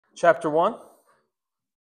chapter 1.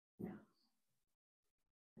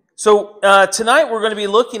 So tonight we're going to be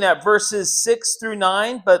looking at verses 6 through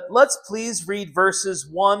 9, but let's please read verses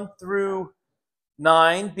 1 through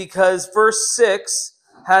 9, because verse 6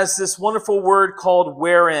 has this wonderful word called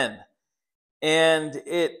wherein. And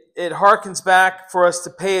it harkens back for us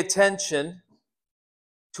to pay attention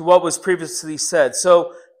to what was previously said.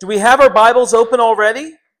 So do we have our Bibles open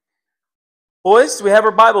already? Boys, do we have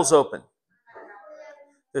our Bibles open?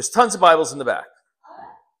 There's tons of Bibles in the back.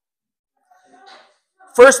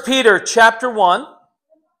 1 Peter chapter 1,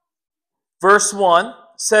 verse 1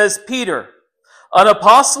 says, Peter, an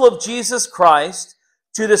apostle of Jesus Christ,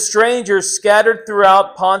 to the strangers scattered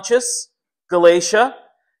throughout Pontus, Galatia,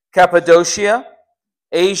 Cappadocia,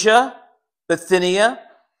 Asia, Bithynia,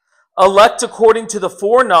 elect according to the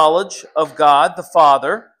foreknowledge of God the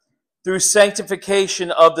Father, through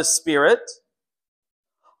sanctification of the Spirit,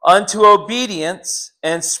 unto obedience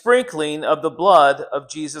and sprinkling of the blood of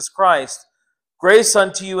Jesus Christ. Grace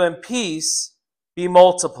unto you and peace be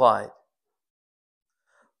multiplied.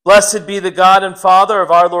 Blessed be the God and Father of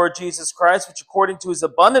our Lord Jesus Christ, which according to his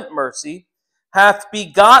abundant mercy hath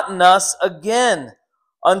begotten us again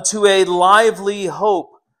unto a lively hope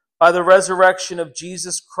by the resurrection of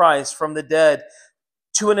Jesus Christ from the dead,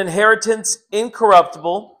 to an inheritance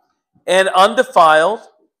incorruptible and undefiled,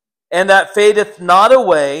 and that fadeth not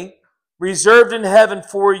away, reserved in heaven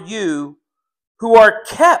for you, who are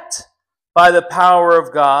kept by the power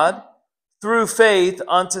of God, through faith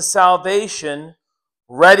unto salvation,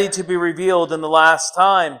 ready to be revealed in the last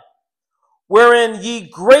time, wherein ye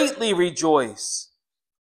greatly rejoice,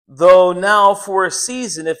 though now for a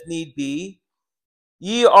season, if need be,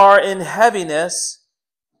 ye are in heaviness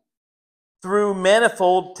through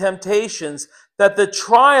manifold temptations, that the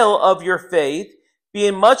trial of your faith,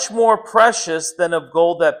 being much more precious than of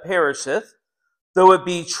gold that perisheth, though it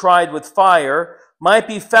be tried with fire, might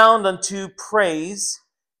be found unto praise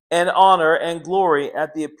and honor and glory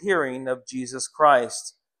at the appearing of Jesus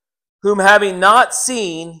Christ, whom having not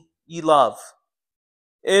seen ye love,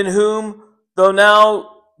 in whom, though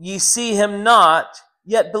now ye see him not,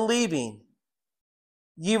 yet believing,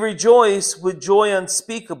 ye rejoice with joy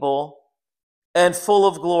unspeakable and full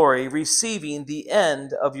of glory, receiving the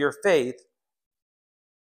end of your faith,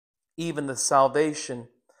 even the salvation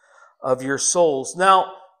of your souls.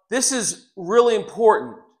 Now, this is really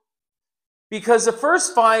important because the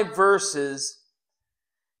first 5 verses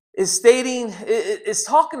is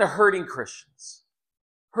talking to hurting Christians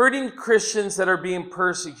that are being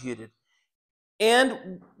persecuted.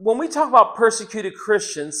 And when we talk about persecuted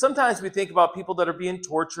Christians, sometimes we think about people that are being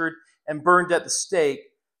tortured and burned at the stake.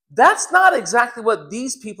 That's not exactly what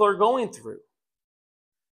these people are going through.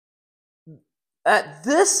 At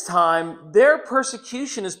this time, their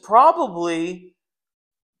persecution is probably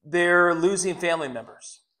they're losing family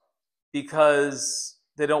members because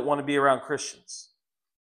they don't want to be around Christians.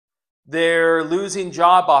 They're losing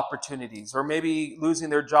job opportunities or maybe losing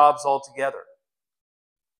their jobs altogether.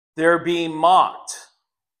 They're being mocked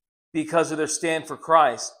because of their stand for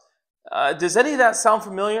Christ. Does any of that sound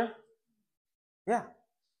familiar? Yeah.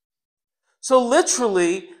 So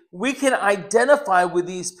literally, we can identify with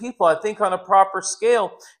these people, I think, on a proper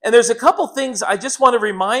scale. And there's a couple things I just want to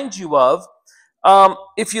remind you of.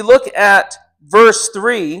 If you look at verse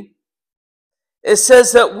 3, it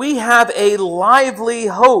says that we have a lively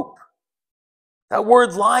hope. That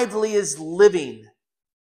word lively is living.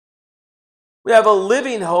 We have a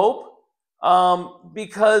living hope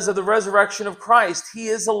because of the resurrection of Christ. He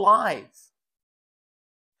is alive.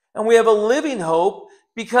 And we have a living hope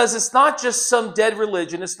because it's not just some dead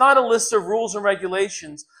religion. It's not a list of rules and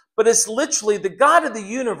regulations, but it's literally the God of the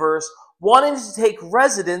universe wanting to take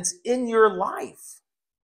residence in your life.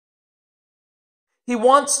 He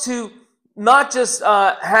wants to not just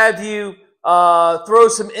have you throw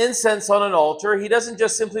some incense on an altar. He doesn't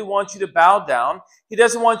just simply want you to bow down. He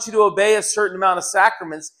doesn't want you to obey a certain amount of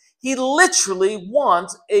sacraments. He literally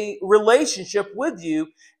wants a relationship with you,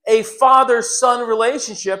 a father-son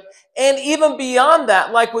relationship. And even beyond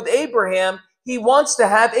that, like with Abraham, he wants to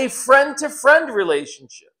have a friend-to-friend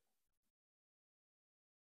relationship.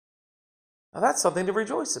 Now that's something to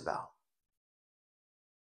rejoice about.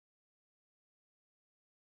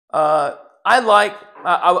 I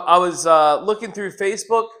was looking through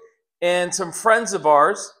Facebook, and some friends of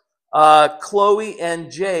ours, Chloe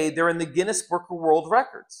and Jay, they're in the Guinness Book of World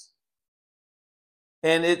Records.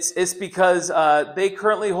 And it's because they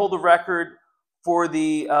currently hold the record for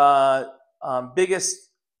the biggest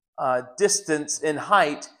distance in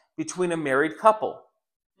height between a married couple.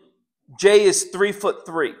 Jay is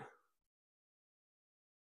 3'3",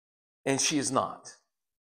 and she is not.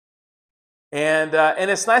 And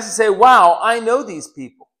it's nice to say, wow, I know these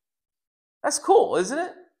people. That's cool, isn't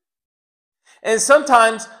it? And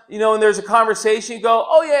sometimes, when there's a conversation, you go,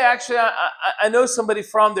 oh yeah, actually, I know somebody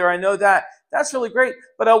from there. I know that. That's really great.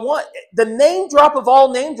 But I want the name drop of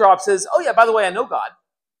all name drops is, oh yeah, by the way, I know God.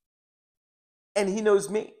 And he knows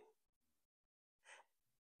me.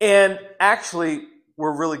 And actually,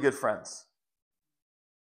 we're really good friends.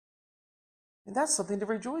 And that's something to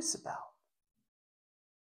rejoice about.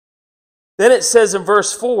 Then it says in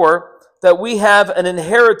verse 4 that we have an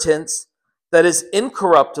inheritance that is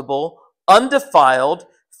incorruptible, undefiled,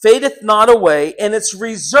 fadeth not away, and it's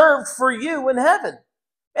reserved for you in heaven.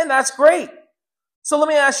 And that's great. So let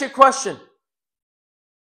me ask you a question.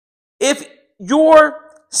 If your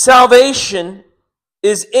salvation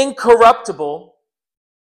is incorruptible,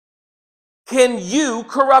 can you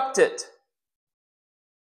corrupt it?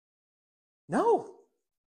 No.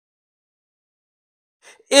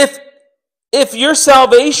 If your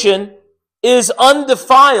salvation is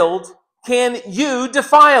undefiled, can you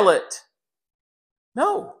defile it?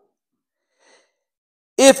 No.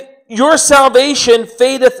 If your salvation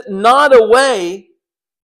fadeth not away,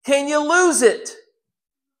 can you lose it?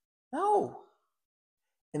 No.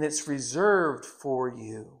 And it's reserved for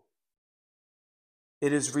you.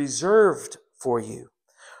 It is reserved for you.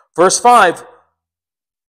 Verse 5,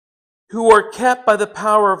 who are kept by the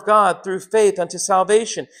power of God through faith unto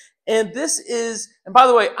salvation. And this is, and by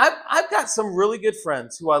the way, I've got some really good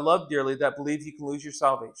friends who I love dearly that believe you can lose your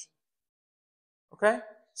salvation. Okay?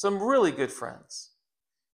 Some really good friends.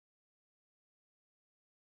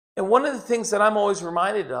 And one of the things that I'm always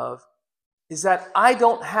reminded of is that I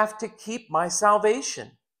don't have to keep my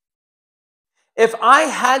salvation. If I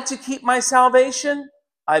had to keep my salvation,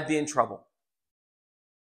 I'd be in trouble.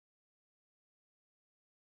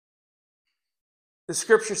 The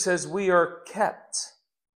scripture says we are kept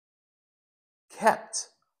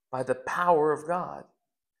by the power of God.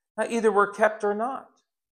 Now, either we're kept or not.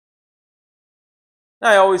 Now,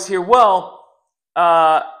 I always hear, well,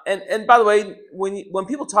 and by the way, when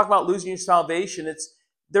people talk about losing your salvation,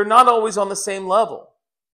 they're not always on the same level.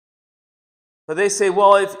 But they say,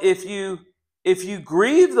 well, if you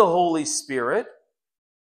grieve the Holy Spirit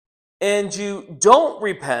and you don't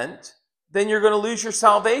repent, then you're going to lose your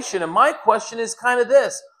salvation. And my question is kind of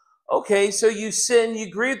this. Okay, so you sin, you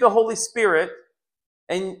grieve the Holy Spirit,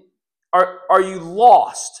 and are you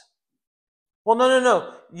lost? Well,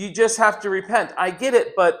 no. You just have to repent. I get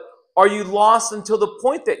it, but are you lost until the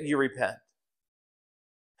point that you repent?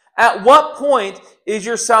 At what point is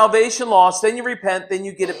your salvation lost? Then you repent, then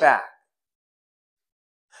you get it back.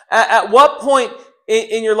 At what point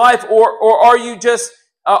in your life, or are you just,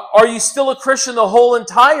 are you still a Christian the whole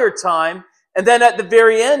entire time, and then at the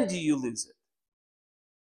very end do you lose it?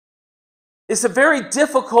 It's a very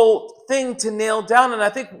difficult thing to nail down, and I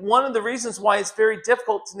think one of the reasons why it's very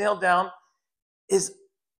difficult to nail down is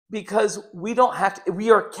because we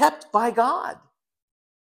are kept by God.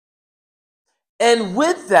 And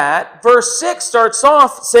with that, verse 6 starts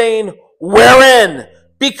off saying, wherein,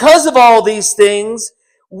 because of all these things,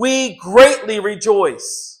 we greatly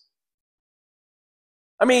rejoice.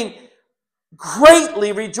 I mean,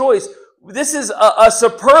 greatly rejoice. This is a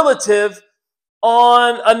superlative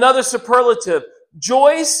on another superlative.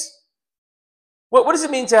 Joyce, what does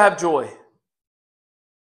it mean to have joy?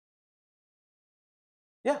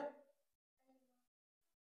 Yeah.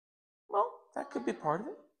 Well, that could be part of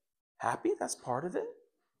it. Happy, that's part of it.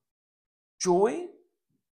 Joy,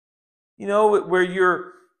 where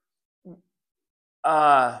you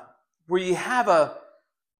have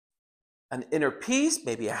an inner peace,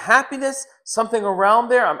 maybe a happiness, something around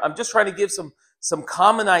there. I'm just trying to give some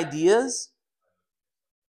common ideas.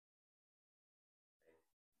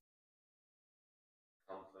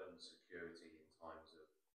 Comfort and security in times of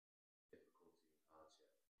difficulty and hardship.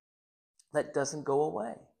 That doesn't go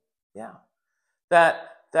away. Yeah. That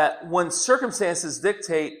when circumstances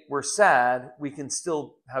dictate we're sad, we can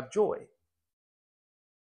still have joy.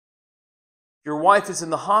 Your wife is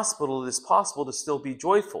in the hospital, it is possible to still be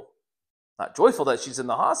joyful. Not joyful that she's in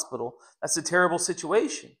the hospital. That's a terrible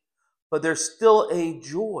situation. But there's still a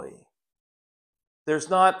joy. There's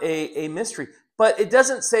not a mystery. But it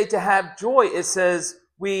doesn't say to have joy. It says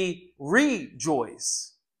we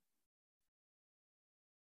rejoice.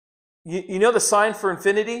 You know the sign for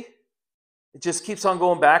infinity? It just keeps on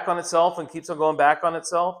going back on itself and keeps on going back on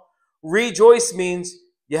itself. Rejoice means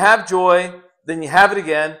you have joy, then you have it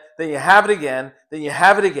again, then you have it again, then you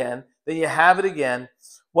have it again, then you have it again.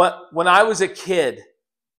 When I was a kid,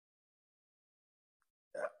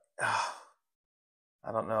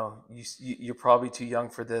 I don't know, you're probably too young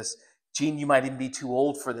for this. Gene, you might even be too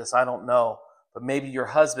old for this. I don't know. But maybe your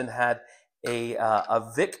husband had a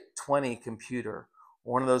VIC-20 computer,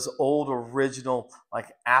 one of those old original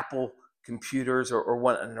like Apple computers, or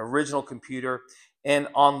an original computer. And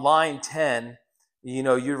on line 10,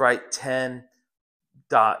 you write 10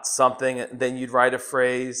 dot something, and then you'd write a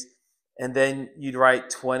phrase, and then you'd write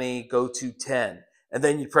 20, go to 10. And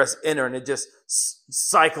then you press enter, and it just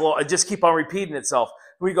it just keep on repeating itself.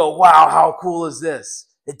 We go, wow, how cool is this?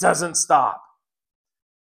 It doesn't stop.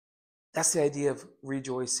 That's the idea of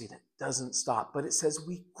rejoicing. It doesn't stop. But it says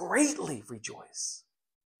we greatly rejoice.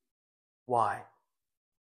 Why?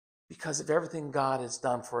 Because of everything God has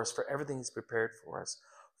done for us, for everything He's prepared for us,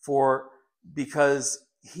 because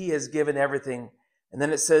He has given everything. And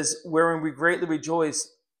then it says, wherein we greatly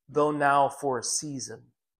rejoice, though now for a season.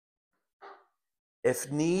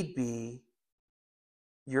 If need be,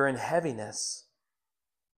 you're in heaviness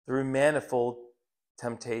through manifold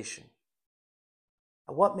temptation.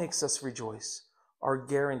 Now, what makes us rejoice? Our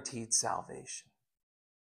guaranteed salvation.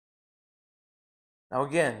 Now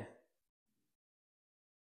again,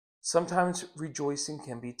 sometimes rejoicing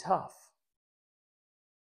can be tough.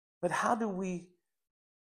 But how do we,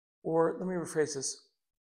 or let me rephrase this,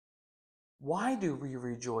 why do we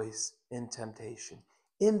rejoice in temptation?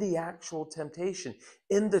 In the actual temptation,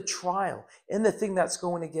 in the trial, in the thing that's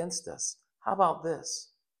going against us. How about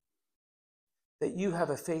this? That you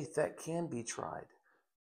have a faith that can be tried.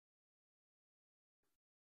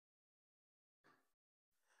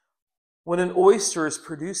 When an oyster is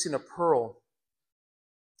producing a pearl,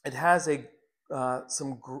 it has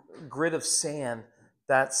some grit of sand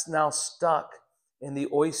that's now stuck in the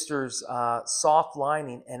oyster's soft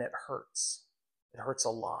lining, and it hurts. It hurts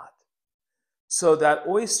a lot. So that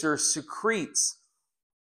oyster secretes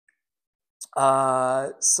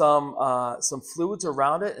some fluids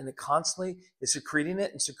around it, and it constantly is secreting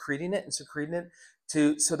it and secreting it and secreting it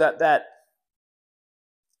so that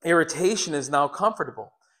irritation is now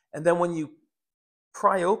comfortable. And then when you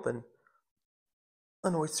pry open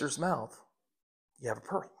an oyster's mouth, you have a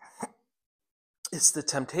pearl. It's the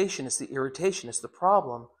temptation, it's the irritation, it's the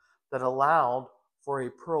problem that allowed for a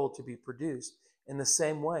pearl to be produced. In the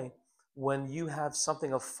same way, when you have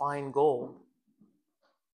something of fine gold,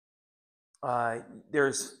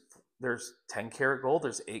 there's 10 karat gold,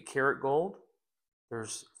 there's 8 karat gold,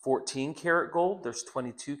 there's 14 karat gold, there's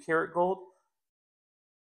 22 karat gold.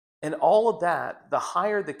 And all of that, the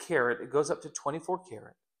higher the carat, it goes up to 24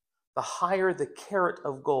 karat. The higher the carat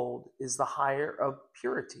of gold is the higher of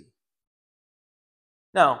purity.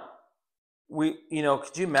 Now,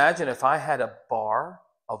 could you imagine if I had a bar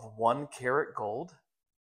of 1 karat gold?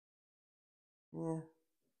 There's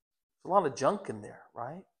a lot of junk in there,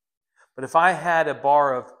 right? But if I had a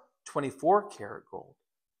bar of 24 karat gold,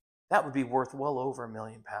 that would be worth well over £1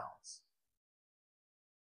 million.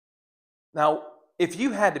 Now, if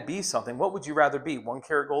you had to be something, what would you rather be, 1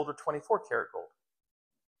 karat gold or 24 karat gold?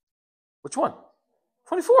 Which one?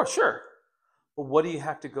 24, sure. But what do you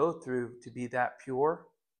have to go through to be that pure?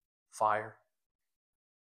 Fire.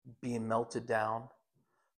 Being melted down.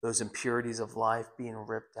 Those impurities of life being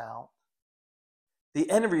ripped out. The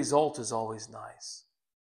end result is always nice.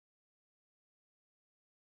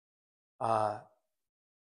 I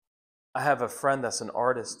have a friend that's an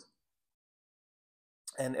artist,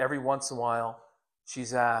 and every once in a while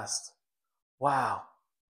she's asked, wow,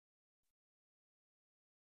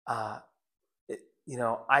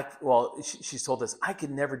 she's told us, I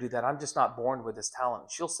could never do that. I'm just not born with this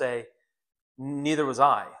talent. She'll say, neither was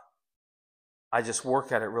I. I just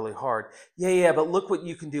work at it really hard. Yeah, but look what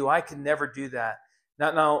you can do. I can never do that.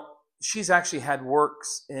 Now, she's actually had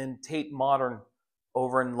works in Tate Modern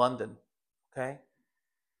over in London, okay?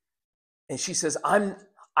 And she says, I'm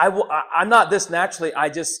not this naturally.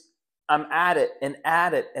 I'm at it and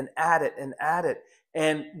at it and at it and at it.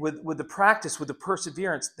 And with the practice, with the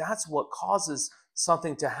perseverance, that's what causes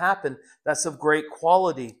something to happen that's of great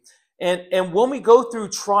quality. And when we go through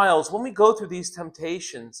trials, when we go through these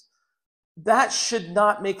temptations, that should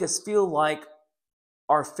not make us feel like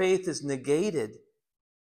our faith is negated.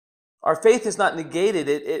 Our faith is not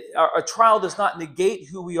negated. Our trial does not negate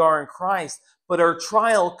who we are in Christ, but our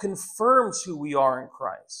trial confirms who we are in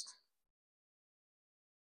Christ.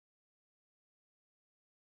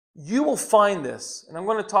 You will find this, and I'm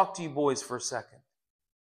going to talk to you boys for a second.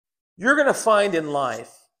 You're going to find in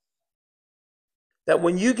life that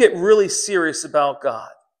when you get really serious about God,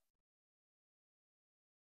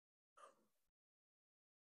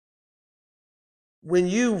 when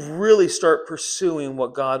you really start pursuing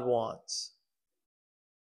what God wants,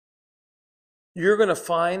 you're going to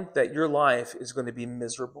find that your life is going to be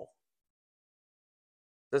miserable.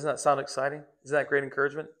 Doesn't that sound exciting? Isn't that great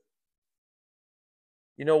encouragement?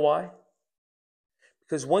 You know why?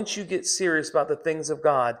 Because once you get serious about the things of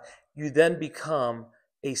God, you then become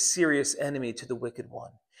a serious enemy to the wicked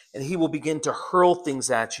one. And he will begin to hurl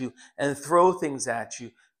things at you and throw things at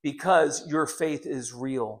you because your faith is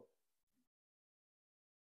real.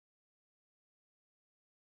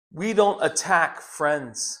 We don't attack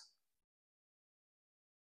friends.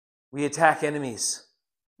 We attack enemies.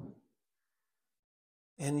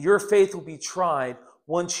 And your faith will be tried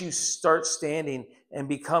once you start standing and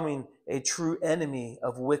becoming a true enemy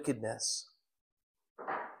of wickedness.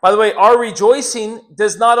 By the way, our rejoicing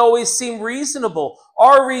does not always seem reasonable.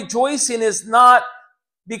 Our rejoicing is not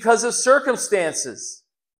because of circumstances.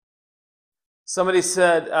 Somebody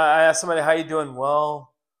said, I asked somebody, how you doing?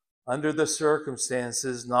 Well, under the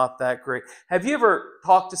circumstances, not that great. Have you ever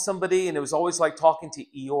talked to somebody and it was always like talking to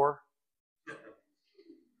Eeyore?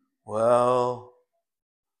 Well,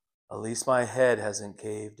 at least my head hasn't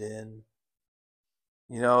caved in.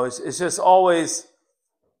 You know, it's just always...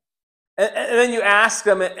 And then you ask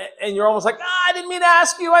them, and you're almost like, I didn't mean to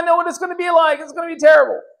ask you. I know what it's going to be like. It's going to be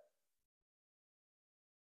terrible.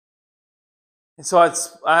 And so I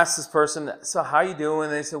asked this person, so how you doing?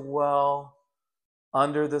 And they said, well,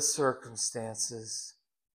 under the circumstances,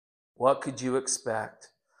 what could you expect?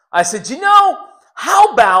 I said,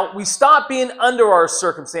 how about we stop being under our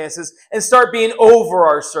circumstances and start being over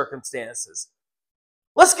our circumstances?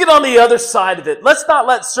 Let's get on the other side of it. Let's not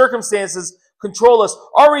let circumstances control us.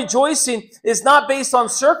 Our rejoicing is not based on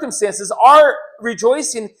circumstances. Our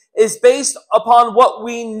rejoicing is based upon what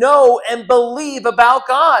we know and believe about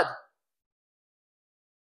God.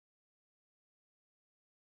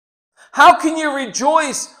 How can you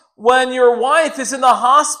rejoice when your wife is in the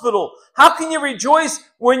hospital? How can you rejoice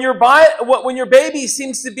when your baby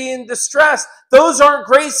seems to be in distress? Those aren't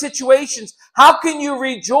great situations. How can you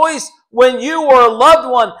rejoice when you or a loved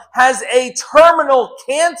one has a terminal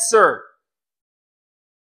cancer?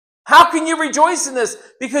 How can you rejoice in this?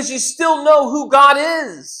 Because you still know who God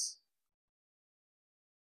is.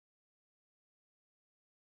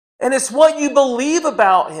 And it's what you believe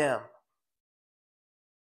about Him.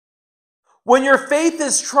 When your faith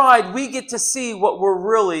is tried, we get to see what we're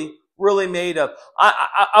really, really made of.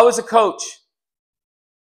 I was a coach.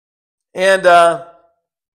 And I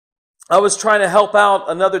was trying to help out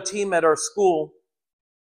another team at our school.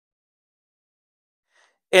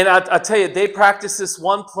 And I tell you, they practice this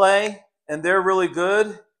one play, and they're really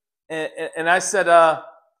good. And I said,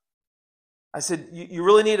 you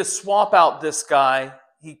really need to swap out this guy.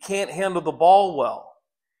 He can't handle the ball well.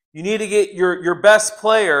 You need to get your best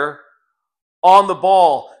player on the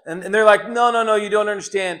ball. And they're like, no, you don't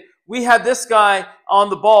understand. We had this guy on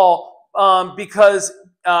the ball because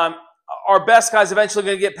our best guy's eventually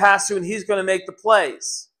going to get past you, and he's going to make the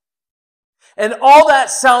plays. And all that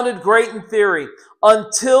sounded great in theory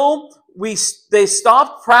until they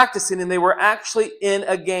stopped practicing and they were actually in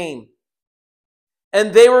a game.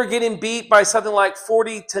 And they were getting beat by something like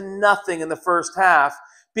 40-0 in the first half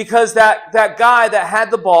because that guy that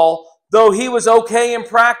had the ball, though he was okay in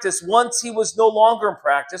practice, once he was no longer in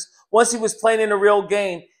practice, once he was playing in a real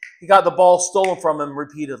game, he got the ball stolen from him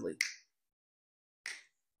repeatedly.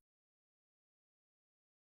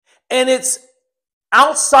 And it's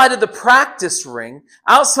outside of the practice ring,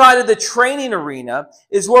 outside of the training arena,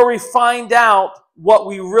 is where we find out what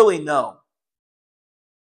we really know.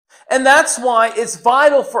 And that's why it's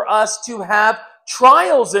vital for us to have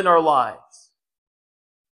trials in our lives.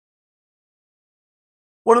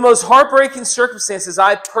 One of the most heartbreaking circumstances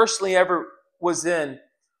I personally ever was in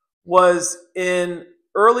was in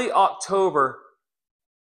early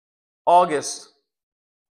August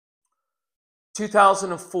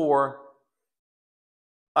 2004.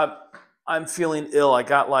 I'm feeling ill. I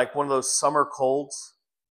got like one of those summer colds.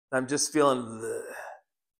 I'm just feeling bleh.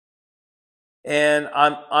 And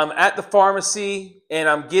I'm at the pharmacy and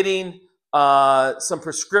I'm getting some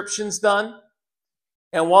prescriptions done.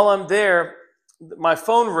 And while I'm there, my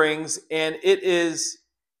phone rings and it is,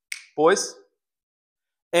 boys,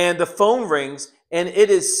 and the phone rings and it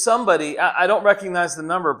is somebody. I don't recognize the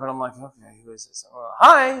number, but I'm like, okay, who is this?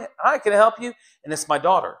 Hi, can I help you? And it's my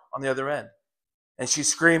daughter on the other end. And she's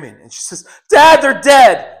screaming, and she says, Dad, they're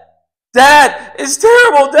dead. Dad, it's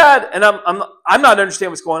terrible, Dad. And I'm not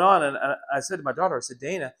understanding what's going on. And I said to my daughter, I said,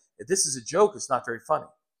 Dana, if this is a joke, it's not very funny.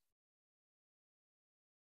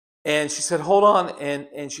 And she said, hold on.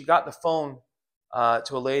 And she got the phone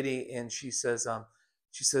to a lady, and she says,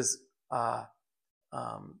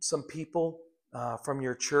 some people from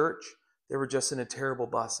your church, they were just in a terrible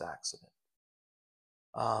bus accident.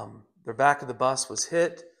 Their back of the bus was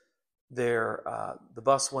hit. the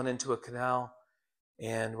bus went into a canal,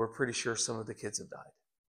 and we're pretty sure some of the kids have died.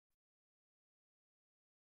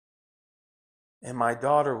 And my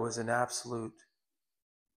daughter was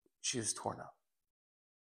she was torn up.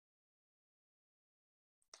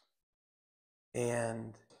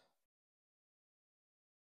 And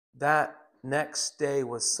that next day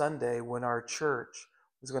was Sunday, when our church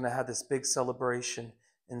was going to have this big celebration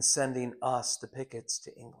in sending us, the Picketts,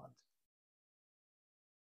 to England.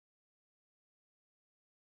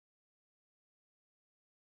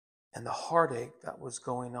 And the heartache that was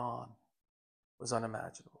going on was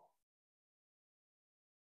unimaginable.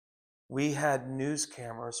 We had news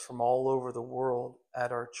cameras from all over the world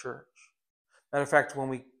at our church. Matter of fact, when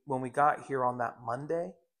we got here on that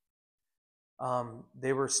Monday,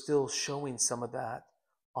 they were still showing some of that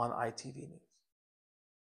on ITV News.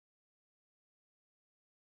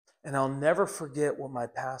 And I'll never forget what my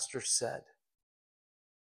pastor said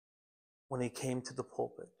when he came to the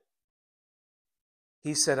pulpit.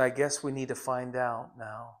 He said, I guess we need to find out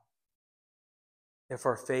now if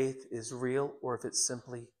our faith is real or if it's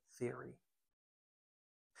simply theory.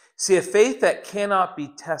 See, a faith that cannot be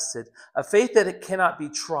tested, a faith that it cannot be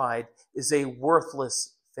tried, is a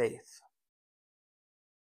worthless faith.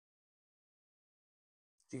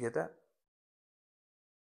 Do you get that?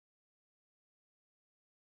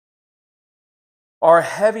 Our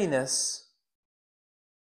heaviness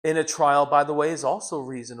in a trial, by the way, is also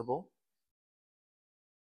reasonable.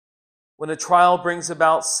 When a trial brings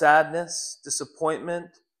about sadness,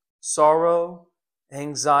 disappointment, sorrow,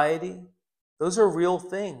 anxiety, those are real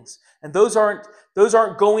things. And those aren't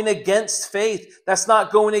going against faith. That's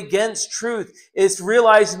not going against truth. It's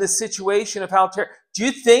realizing the situation of how terrible. Do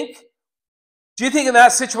you think in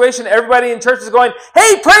that situation everybody in church is going,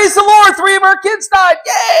 hey, praise the Lord, 3 of our kids died,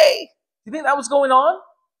 yay! Do you think that was going on?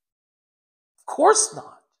 Of course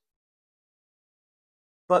not.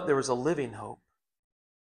 But there was a living hope.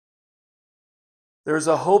 There was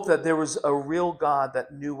a hope that there was a real God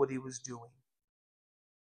that knew what he was doing.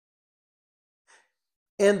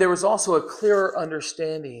 And there was also a clearer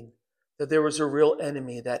understanding that there was a real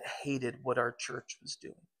enemy that hated what our church was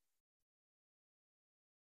doing.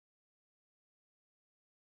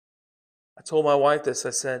 I told my wife this.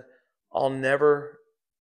 I said, I'll never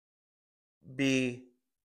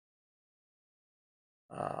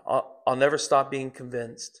stop being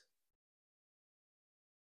convinced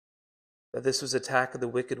that this was an attack of the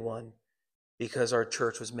wicked one because our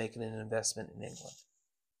church was making an investment in England.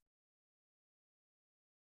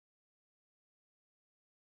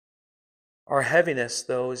 Our heaviness,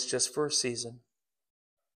 though, is just for a season.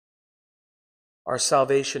 Our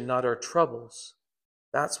salvation, not our troubles.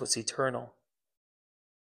 That's what's eternal.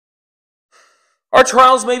 Our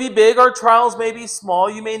trials may be big, our trials may be small.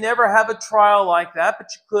 You may never have a trial like that, but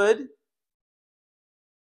you could.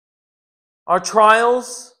 Our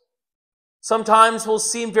trials sometimes will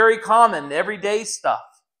seem very common, everyday stuff.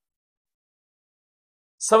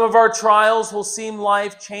 Some of our trials will seem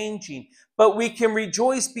life-changing, but we can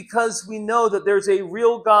rejoice because we know that there's a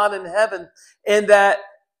real God in heaven, and that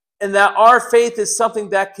our faith is something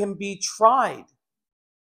that can be tried.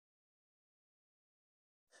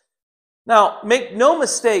 Now, make no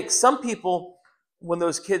mistake, some people, when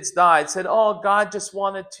those kids died, said, oh, God just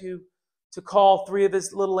wanted to call 3 of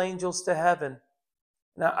his little angels to heaven.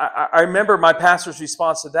 Now, I remember my pastor's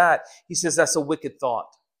response to that. He says, that's a wicked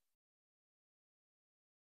thought.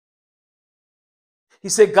 He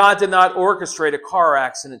said God did not orchestrate a car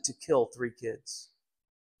accident to kill 3 kids,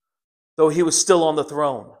 though he was still on the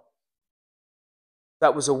throne.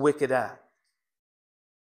 That was a wicked act.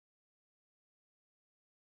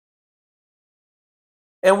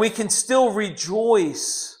 And we can still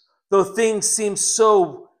rejoice, though things seem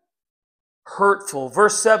so hurtful.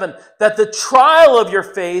 Verse 7, that the trial of your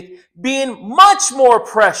faith, being much more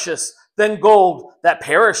precious than gold that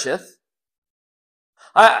perisheth.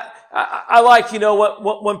 I like,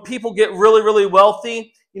 when people get really, really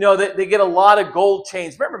wealthy, they get a lot of gold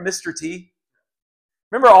chains. Remember Mr. T?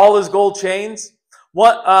 Remember all his gold chains?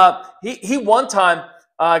 He one time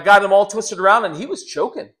got them all twisted around and he was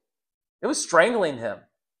choking. It was strangling him.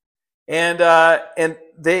 And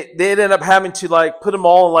they ended up having to put them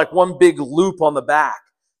all in one big loop on the back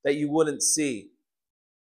that you wouldn't see.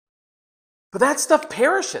 But that stuff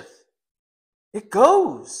perisheth. It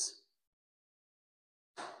goes.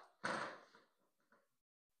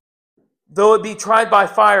 Though it be tried by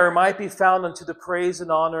fire, it might be found unto the praise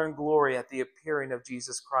and honor and glory at the appearing of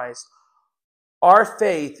Jesus Christ. Our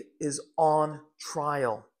faith is on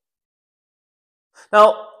trial.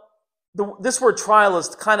 Now, this word trial is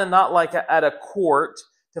kind of not like at a court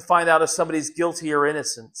to find out if somebody's guilty or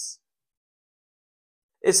innocent.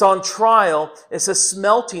 It's on trial. It's a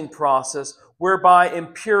smelting process whereby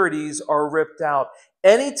impurities are ripped out.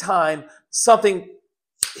 Anytime something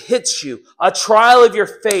hits you, a trial of your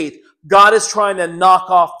faith, God is trying to knock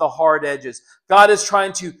off the hard edges. God is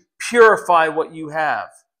trying to purify what you have.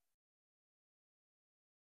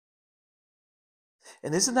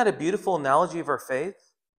 And isn't that a beautiful analogy of our faith?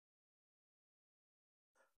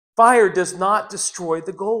 Fire does not destroy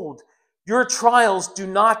the gold. Your trials do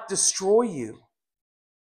not destroy you.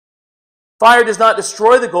 Fire does not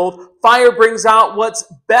destroy the gold. Fire brings out what's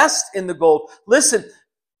best in the gold. Listen,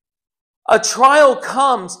 a trial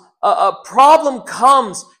comes, a problem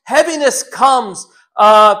comes, heaviness comes.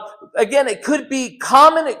 Again, it could be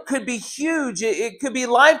common, it could be huge, it could be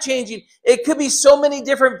life-changing, it could be so many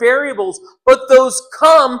different variables, but those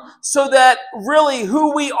come so that really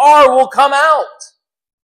who we are will come out.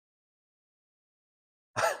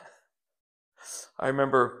 I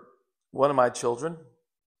remember one of my children,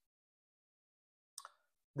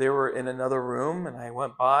 they were in another room and I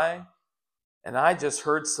went by and I just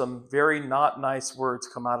heard some very not nice words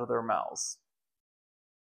come out of their mouths.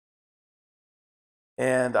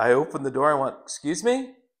 And I opened the door and went, "Excuse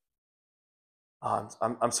me?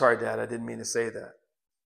 I'm sorry, Dad, I didn't mean to say that."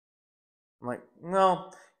 I'm like,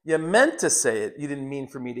 "No, you meant to say it. You didn't mean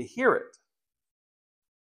for me to hear it."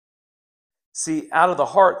 See, out of the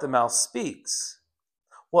heart, the mouth speaks.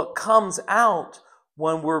 What comes out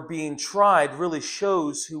when we're being tried really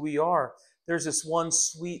shows who we are. There's this one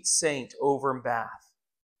sweet saint over in Bath.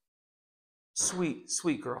 Sweet,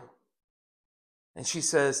 sweet girl. And she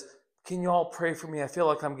says, "Can you all pray for me? I feel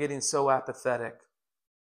like I'm getting so apathetic."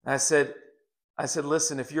 And I said,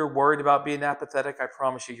 "Listen, if you're worried about being apathetic, I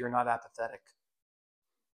promise you, you're not apathetic.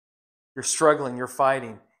 You're struggling, you're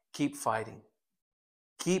fighting. Keep fighting.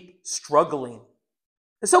 Keep struggling.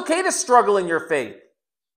 It's okay to struggle in your faith.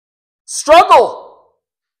 Struggle.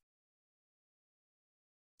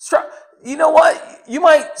 You know what? You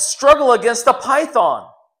might struggle against a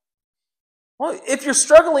python. Well, if you're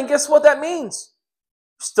struggling, guess what that means?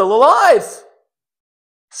 You're still alive.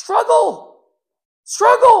 Struggle.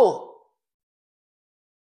 Struggle.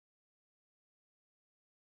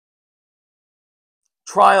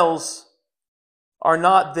 Trials are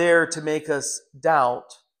not there to make us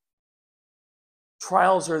doubt.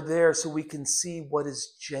 Trials are there so we can see what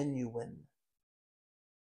is genuine.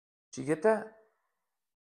 Do you get that?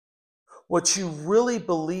 What you really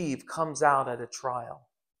believe comes out at a trial.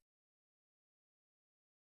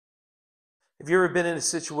 Have you ever been in a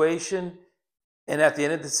situation, and at the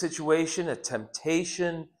end of the situation, a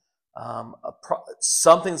temptation,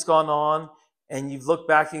 something's gone on, and you've looked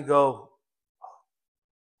back and go, "Oh,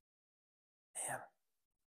 man,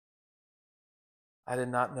 I did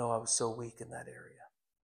not know I was so weak in that area."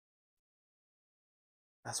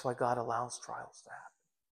 That's why God allows trials to happen.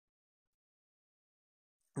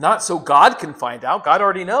 Not so God can find out. God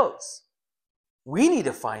already knows. We need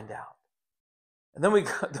to find out. And then we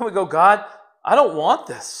go, "God, I don't want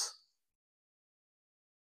this."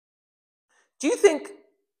 Do you think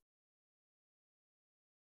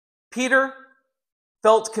Peter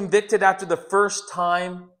felt convicted after the first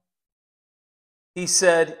time he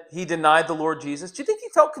said he denied the Lord Jesus? Do you think he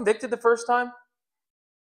felt convicted the first time?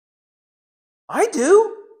 I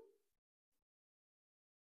do.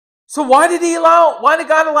 So why did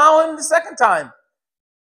God allow him the second time?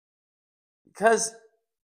 Because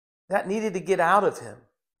that needed to get out of him.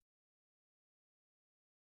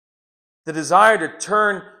 The desire to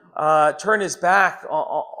turn his back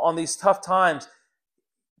on these tough times.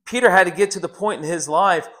 Peter had to get to the point in his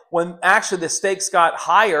life when actually the stakes got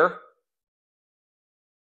higher,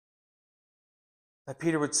 that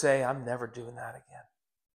Peter would say, "I'm never doing that again."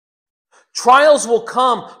 Trials will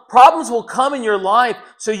come, problems will come in your life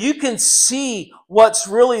so you can see what's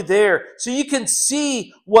really there, so you can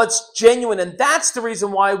see what's genuine. And that's the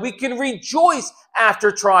reason why we can rejoice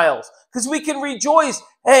after trials. Because we can rejoice,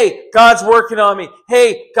 "Hey, God's working on me.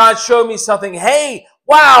 Hey, God showed me something. Hey,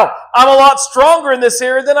 wow, I'm a lot stronger in this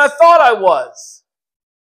area than I thought I was."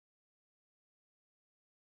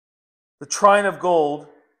 The trying of gold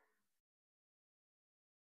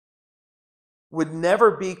would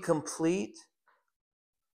never be complete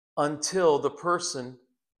until the person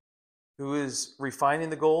who is refining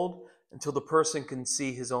the gold, until the person can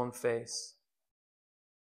see his own face.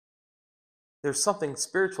 There's something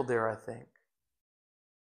spiritual there, I think.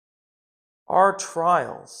 Our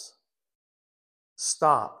trials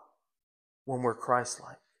stop when we're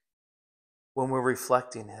Christ-like, when we're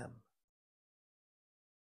reflecting Him.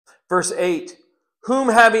 Verse 8, "Whom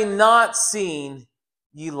having not seen,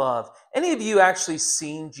 ye love." Any of you actually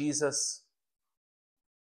seen Jesus?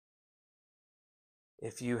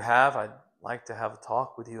 If you have, I'd like to have a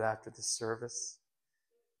talk with you after the service.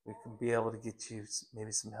 We can be able to get you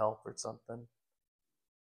maybe some help or something.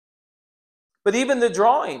 But even the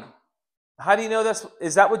drawing, how do you know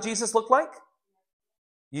is that what Jesus looked like?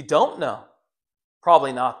 You don't know.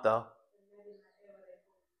 Probably not, though.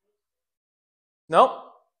 Nope.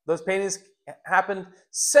 Those paintings happened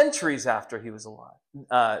centuries after he was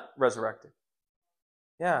alive, resurrected.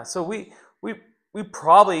 Yeah, so we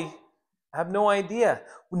probably have no idea.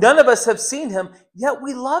 None of us have seen him, yet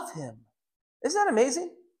we love him. Isn't that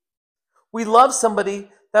amazing? We love somebody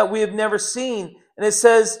that we have never seen. And it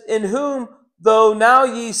says, in whom, though now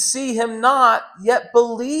ye see him not, yet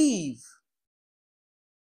believe.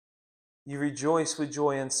 You rejoice with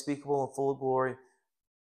joy unspeakable and full of glory.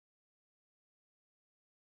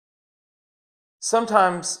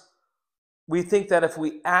 Sometimes we think that if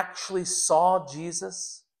we actually saw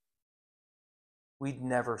Jesus, we'd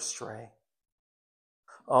never stray.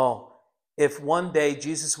 Oh, if one day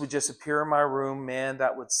Jesus would just appear in my room, man,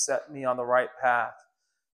 that would set me on the right path.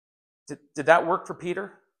 Did that work for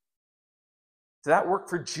Peter? Did that work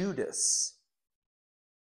for Judas?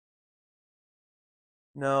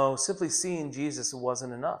 No, simply seeing Jesus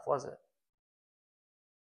wasn't enough, was it?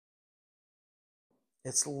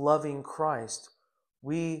 It's loving Christ.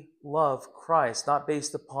 We love Christ, not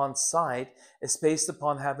based upon sight. It's based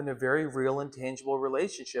upon having a very real and tangible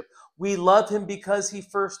relationship. We love him because he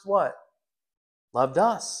first what? Loved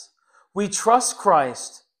us. We trust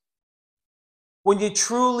Christ. When you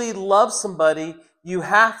truly love somebody, you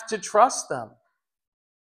have to trust them.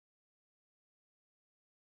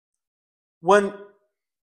 When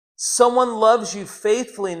someone loves you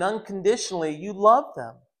faithfully and unconditionally, you love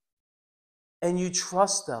them and you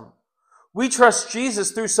trust them. We trust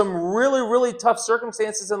Jesus through some really, really tough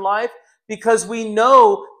circumstances in life because we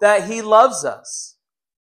know that he loves us.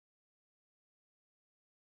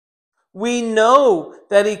 We know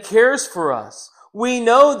that he cares for us. We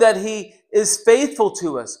know that he is faithful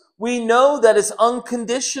to us. We know that it's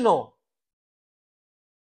unconditional.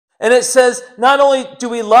 And it says, not only do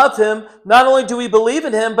we love him, not only do we believe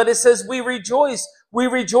in him, but it says we rejoice. We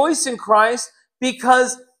rejoice in Christ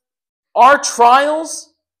because our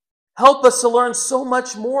trials help us to learn so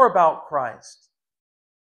much more about Christ.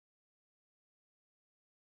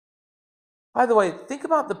 By the way, think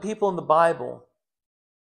about the people in the Bible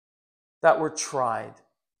that were tried.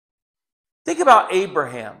 Think about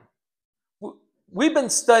Abraham. We've been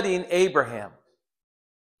studying Abraham.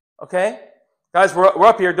 Okay? Guys, we're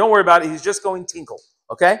up here. Don't worry about it. He's just going tinkle.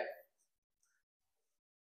 Okay?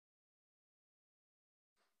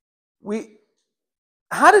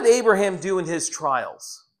 How did Abraham do in his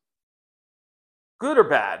trials? Good or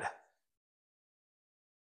bad?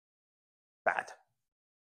 Bad.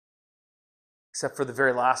 Except for the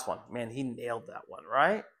very last one. Man, he nailed that one,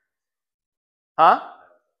 right? Huh?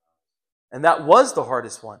 And that was the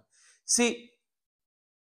hardest one. See,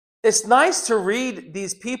 it's nice to read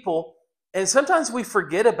these people, and sometimes we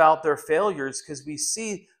forget about their failures because we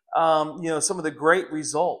see, some of the great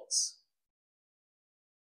results.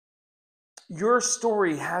 Your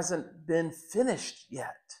story hasn't been finished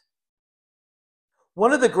yet.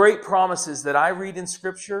 One of the great promises that I read in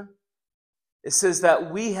Scripture, it says that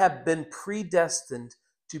we have been predestined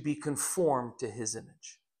to be conformed to his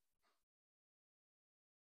image.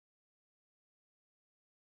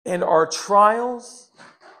 And our trials,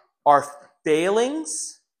 our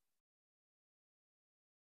failings,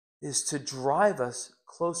 is to drive us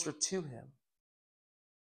closer to him.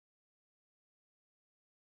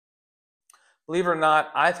 Believe it or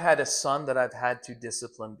not, I've had a son that I've had to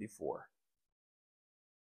discipline before.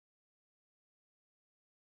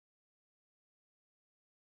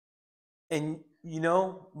 And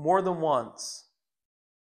more than once,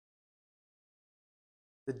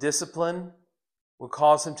 the discipline would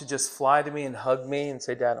cause him to just fly to me and hug me and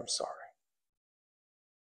say, "Dad, I'm sorry."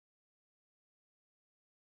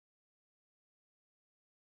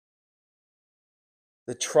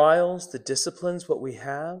 The trials, the disciplines, what we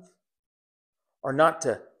have, are not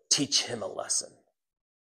to teach him a lesson.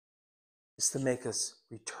 It's to make us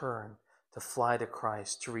return, to fly to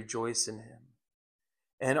Christ, to rejoice in him.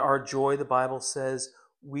 And our joy, the Bible says,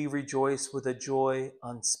 we rejoice with a joy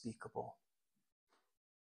unspeakable.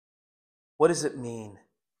 What does it mean?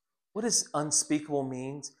 What does unspeakable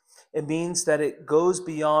mean? It means that it goes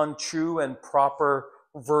beyond true and proper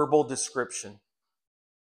verbal description.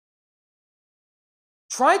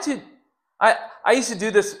 I used to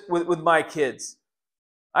do this with my kids.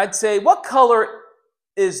 I'd say, "What color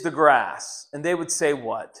is the grass?" And they would say,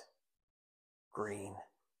 "What?" "Green."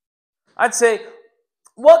 I'd say,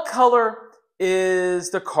 "What color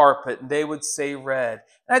is the carpet? And they would say red.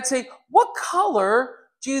 And I'd say, what color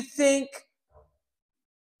do you think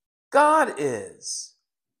God is?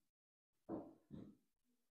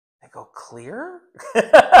 They go, clear?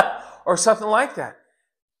 Or something like that.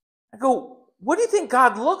 I go, what do you think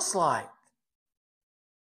God looks like?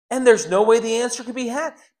 And there's no way the answer could be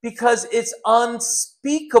had because it's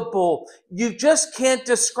unspeakable. You just can't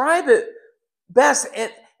describe it best.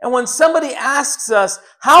 And when somebody asks us,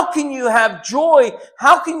 how can you have joy?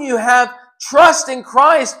 How can you have trust in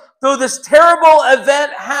Christ though this terrible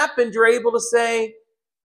event happened? You're able to say,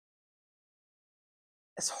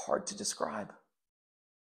 it's hard to describe.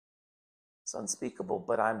 It's unspeakable,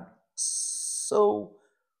 but I'm so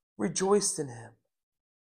rejoiced in him.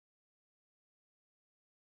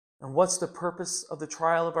 And what's the purpose of the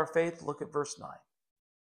trial of our faith? Look at verse 9.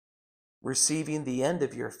 Receiving the end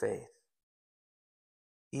of your faith,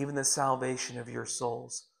 even the salvation of your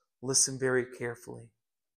souls. Listen very carefully.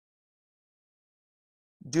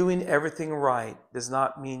 Doing everything right does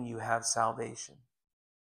not mean you have salvation.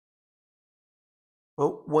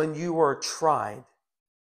 But when you are tried,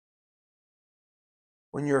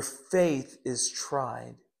 when your faith is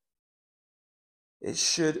tried, it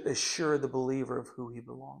should assure the believer of who he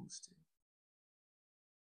belongs to.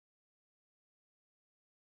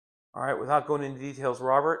 All right, without going into details,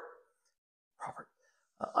 Robert,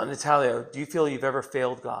 Natalia, do you feel you've ever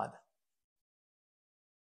failed God?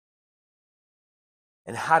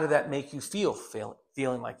 And how did that make you feel,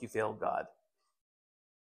 feeling like you failed God?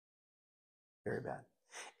 Very bad.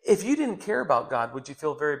 If you didn't care about God, would you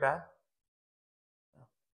feel very bad?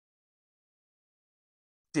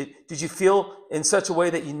 Did you feel in such a way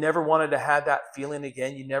that you never wanted to have that feeling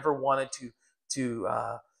again? You never wanted to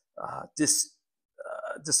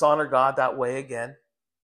dishonor God that way again?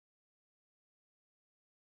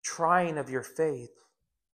 Trying of your faith,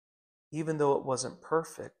 even though it wasn't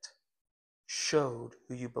perfect, showed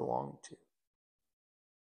who you belonged to.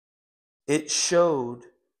 It showed,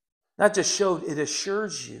 not just showed, it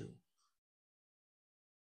assures you.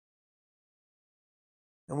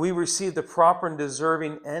 And we receive the proper and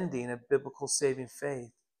deserving ending of biblical saving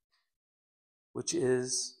faith, which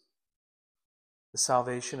is the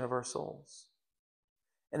salvation of our souls.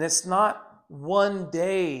 And it's not one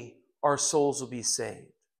day our souls will be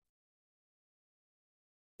saved.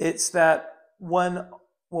 It's that when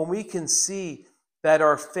we can see that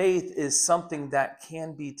our faith is something that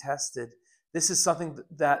can be tested, this is something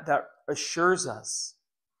that assures us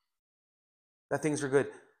that things are good.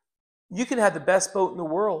 You can have the best boat in the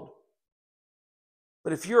world,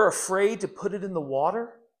 but if you're afraid to put it in the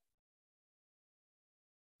water,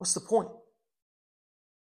 what's the point?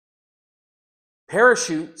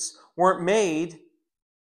 Parachutes weren't made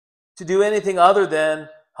to do anything other than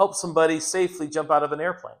help somebody safely jump out of an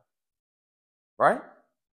airplane, right?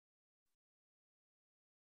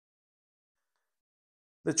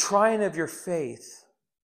 The trying of your faith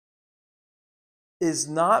is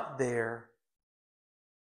not there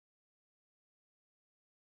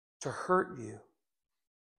to hurt you.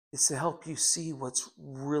 It's to help you see what's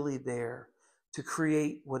really there, to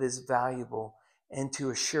create what is valuable, and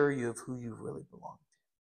to assure you of who you really belong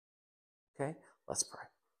to. Okay? Let's pray.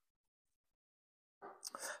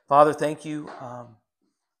 Father, thank you